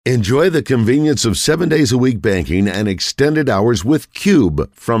Enjoy the convenience of 7 days a week banking and extended hours with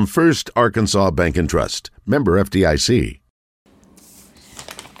Cube from First Arkansas Bank and Trust. Member FDIC.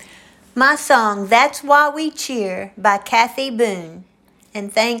 My song, That's Why We Cheer, by Kathy Boone.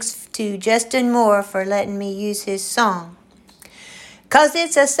 And thanks to Justin Moore for letting me use his song. 'Cause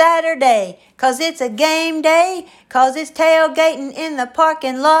it's a Saturday, 'cause it's a game day, 'cause it's tailgating in the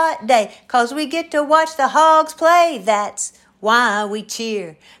parking lot day, 'cause we get to watch the Hogs play, that's why we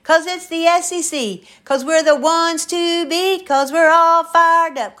cheer. 'Cause it's the SEC, 'cause we're the ones to beat, 'cause we're all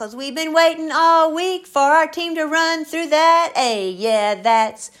fired up, 'cause we've been waiting all week for our team to run through that A. Yeah,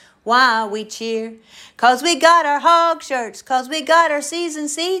 that's why we cheer. 'Cause we got our hog shirts, 'cause we got our season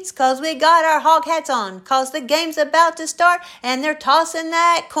seats, 'cause we got our hog hats on, 'cause the game's about to start and they're tossing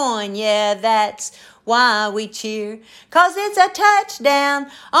that coin. Yeah, that's why we cheer. 'Cause it's a touchdown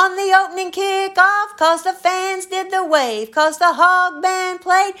on the opening kickoff, 'cause the fans did the wave, 'cause the hog band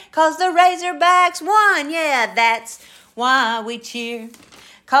played, 'cause the Razorbacks won. Yeah, that's why we cheer.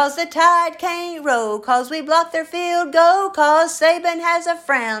 'Cause the Tide can't roll, 'cause we blocked their field goal, 'cause Saban has a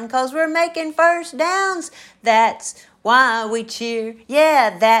frown, 'cause we're making first downs. That's why we cheer.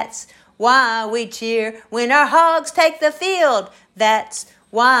 Yeah, that's why we cheer. When our Hogs take the field, that's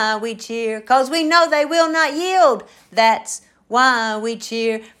why we cheer. 'Cause we know they will not yield. That's why we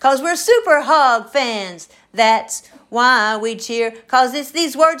cheer. 'Cause we're super Hog fans. That's why we cheer. 'Cause it's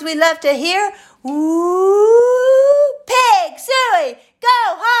these words we love to hear. Ooh, pig, suey, go,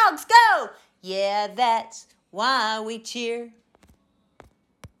 Hogs, go! Yeah, that's why we cheer.